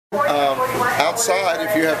outside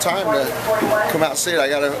if you have time to come out and see it. I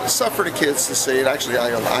got stuff for the kids to see it. Actually, I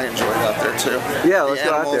enjoy it out there too. Yeah, let's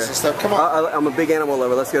go out there. And stuff. Come on. I'm a big animal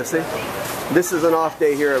lover. Let's go see. This is an off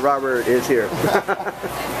day here at Robert is here.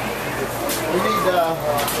 We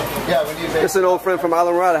need This is an old friend from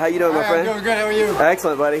Isla Mirada. How you doing, my friend? I'm doing good. How are you?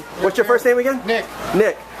 Excellent, buddy. What's your first name again? Nick.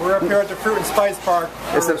 Nick. We're up here at the Fruit and Spice Park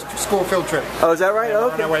for a school field trip. Oh, is that right? We're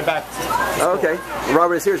Okay. on our way back. Okay.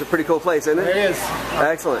 Robert is here. It's a pretty cool place, isn't it? It is.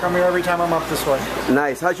 Excellent. Come here every time I'm up this way.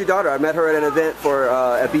 Nice. How's your daughter? I met her at an event for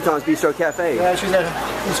at Beaton's Bistro Cafe. Yeah, she's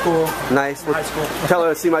in school. Nice. High school. Tell her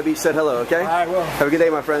to see my beach said hello, okay? I will. Have a good day,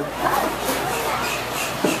 my friend.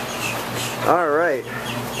 All right.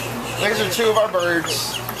 These are two of our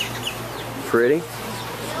birds. Pretty.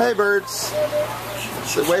 Hey, birds.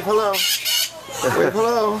 So wave hello. Wave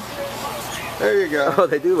hello. There you go. Oh,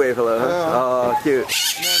 they do wave hello, huh? Yeah. Oh, cute.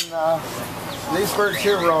 And then these birds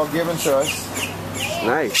here were all given to us.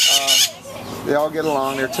 Nice. They all get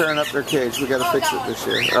along. They're tearing up their cage. We got to fix it this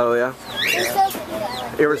year. Oh, yeah?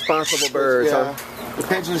 Irresponsible birds, Yeah. huh? The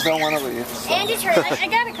pigeons don't want to leave. So. And it's her. I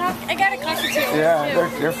got a cockatiel. Yeah,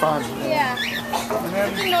 they're fun. Yeah.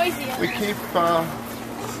 They're noisy. We keep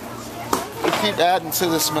adding to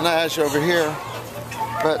this menage over here.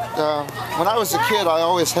 But when I was a kid, I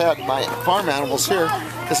always had my farm animals here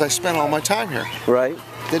because I spent all my time here. Right.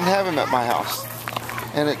 Didn't have them at my house.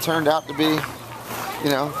 And it turned out to be,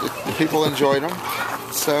 you know, the people enjoyed them.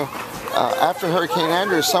 So after Hurricane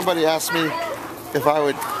Andrew, somebody asked me if I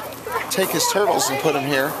would take his turtles and put them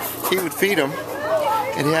here. He would feed them.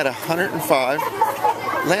 And he had 105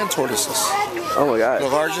 land tortoises. Oh my God. The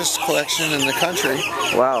largest collection in the country.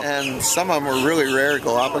 Wow. And some of them were really rare,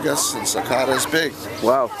 Galapagos and Sulcatas big.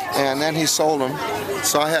 Wow. And then he sold them,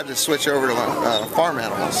 so I had to switch over to farm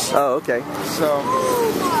animals. Oh, okay. So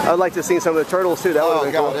I'd like to see some of the turtles too. That would oh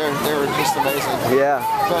be God, cool. they were just amazing. Yeah.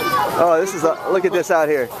 But, Oh, this is look at this out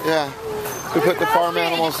here. yeah, we put the farm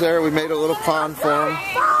animals there. We made a little pond for them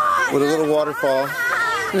with a little waterfall.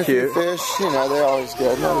 And a few Cute. fish, you know, they're always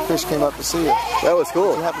good. No, the fish came up to see you. That was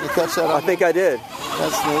cool. You happen to catch that? I think I did.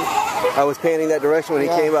 That's neat. I was panning that direction when he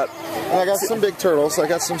came up. And I got some big turtles. I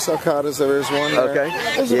got some sulcatas. There's one there.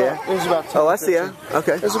 Okay. There's about 10 Oh, or I see ya. 15.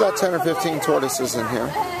 Okay. There's about 10 or 15 tortoises in here.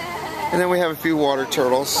 And then we have a few water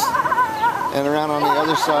turtles. And around on the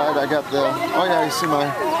other side, I got the, oh yeah, you see my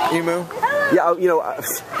emu? Yeah, you know,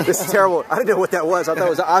 this is terrible. I didn't know what that was. I thought it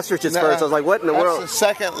was an ostrich at first. I was like, what in the world? That's the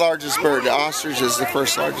second largest bird. The ostrich is the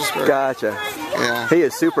first largest bird. Gotcha. Yeah. He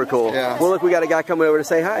is super cool. Yeah. Well, look, we got a guy coming over to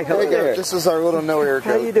say hi. Hello there. This is our little no-ear goat.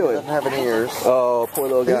 How you doing? He doesn't have any ears. Oh, poor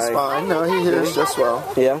little guy. He's fine. No, he hears just well.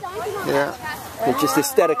 Yeah? Yeah. It's just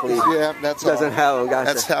aesthetically Yeah, that's doesn't all. have him. Gotcha.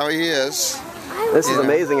 That's how he is. This is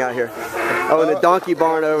amazing out here. Oh, and the donkey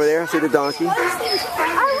barn over there. See the donkey?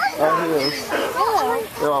 Oh, he is.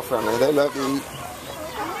 They're all friendly. They love to eat.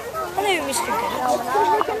 Hello,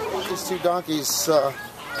 Mr. Good. These two donkeys,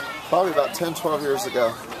 probably about 10, 12 years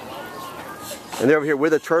ago. And they're over here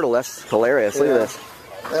with a turtle. That's hilarious. Look at this.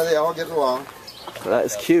 Yeah, they all get along. That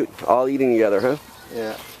is cute. All eating together, huh?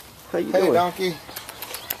 Yeah. How you Hey, doing? donkey.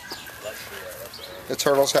 The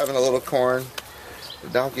turtle's having a little corn. The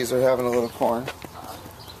donkeys are having a little corn.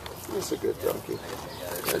 He's a good donkey.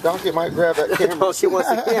 The donkey might grab that camera. Donkey wants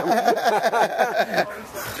the camera.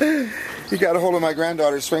 He got a hold of my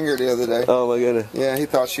granddaughter's finger the other day. Oh my goodness. Yeah, he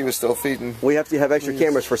thought she was still feeding. We have to have extra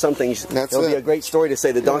cameras for some things. That's It'll be it. a great story to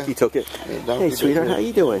say the donkey took it. The donkey Hey, sweetheart, took it. how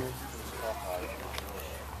you doing?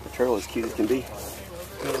 The turtle is cute as can be.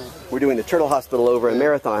 We're doing the turtle hospital over in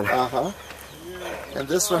Marathon. Uh-huh. And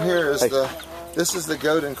this one here is this is the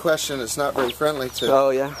goat in question that's not very friendly to.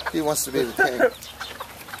 Oh yeah? He wants to be the king.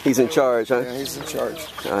 He's in charge, huh? Yeah, he's in charge.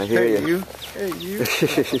 I hear Hey, you. Hey, you.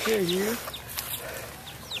 Hey, you.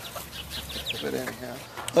 But anyhow,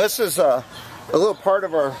 this is a little part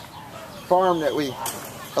of our farm that we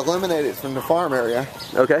eliminated from the farm area,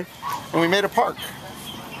 Okay. and we made a park.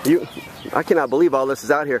 I cannot believe all this is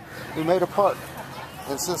out here. We made a park,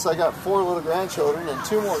 and since I got 4 little grandchildren and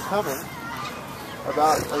 2 more coming,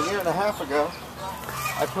 about a year and a half ago,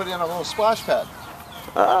 I put in a little splash pad.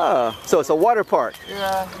 Ah, so it's a water park.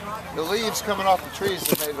 Yeah, the leaves coming off the trees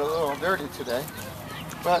have made it a little dirty today,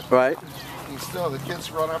 but Right. you still, the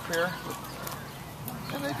kids run up here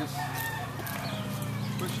and they just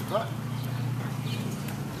push the button,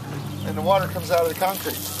 and the water comes out of the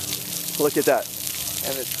concrete, Look at that.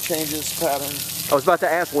 and it changes patterns. I was about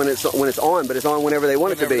to ask when it's on, but it's on whenever they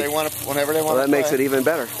want it to be. Whenever they want Well, that to makes play. it even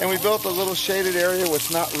better. And we built a little shaded area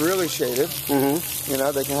which not really shaded. Mm-hmm. You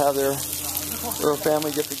know, they can have their little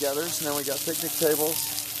family get-togethers, and then we got picnic tables.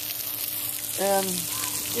 And,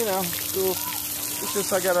 you know, it's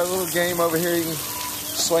just I got a little game over here. You can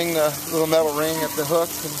sling the little metal ring at the hook.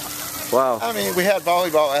 And, Wow. I mean, we had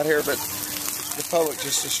volleyball out here, but the public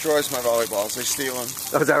just destroys my volleyballs. They steal them.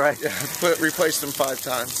 Oh, is that right? Yeah, replaced them 5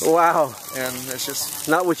 times. Wow. And it's just,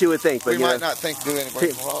 Not what you would think, but we might not think do anybody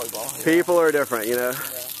in volleyball. People are different, you know.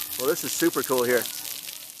 Well, this is super cool here.